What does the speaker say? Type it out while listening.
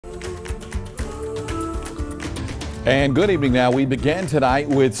And good evening now. We began tonight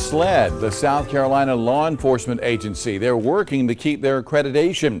with SLED, the South Carolina law enforcement agency. They're working to keep their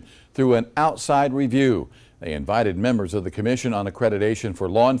accreditation through an outside review. They invited members of the Commission on Accreditation for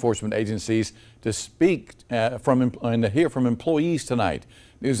Law Enforcement Agencies to speak and to hear from employees tonight.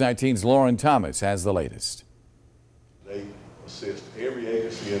 News 19's Lauren Thomas has the latest. They assist every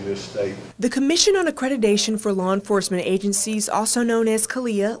agency in this state. The Commission on Accreditation for Law Enforcement Agencies, also known as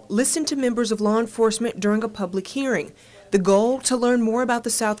CALEA, listened to members of law enforcement during a public hearing. The goal, to learn more about the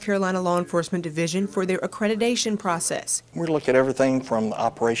South Carolina Law Enforcement Division for their accreditation process. We look at everything from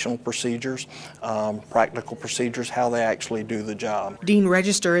operational procedures, practical procedures, how they actually do the job. Dean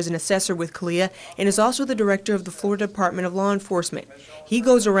Register is an assessor with CALEA and is also the director of the Florida Department of Law Enforcement. He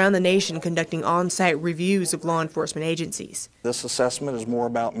goes around the nation conducting on-site reviews of law enforcement agencies. This assessment is more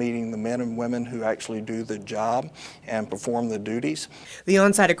about meeting the men and women who actually do the job and perform the duties. The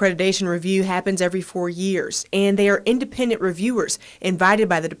on-site accreditation review happens every 4 years, and they are independent reviewers invited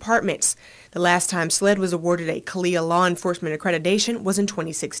by the departments. The last time SLED was awarded a CALEA law enforcement accreditation was in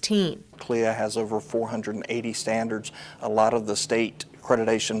 2016. CALEA has over 480 standards. A lot of the state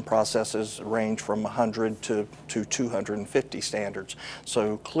accreditation processes range from 100 to 250 standards.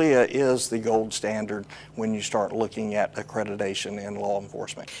 So CALEA is the gold standard when you start looking at accreditation in law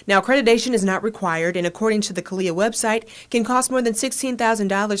enforcement. Now, accreditation is not required, and according to the CALEA website, can cost more than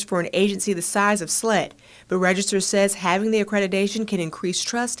 $16,000 for an agency the size of SLED. But Register says having the accreditation can increase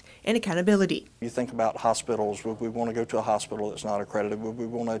trust and accountability. You think about hospitals. Would we want to go to a hospital that's not accredited? Would we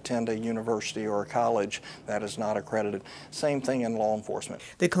want to attend a university or a college that is not accredited? Same thing in law enforcement.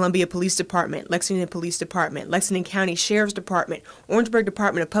 The Columbia Police Department, Lexington Police Department, Lexington County Sheriff's Department, Orangeburg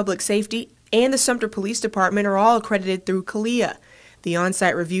Department of Public Safety, and the Sumter Police Department are all accredited through CALEA. The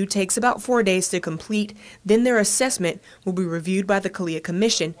on-site review takes about 4 days to complete. Then their assessment will be reviewed by the CALEA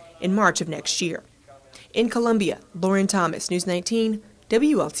Commission in March of next year. In Columbia, Lauren Thomas, News 19,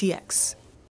 WLTX.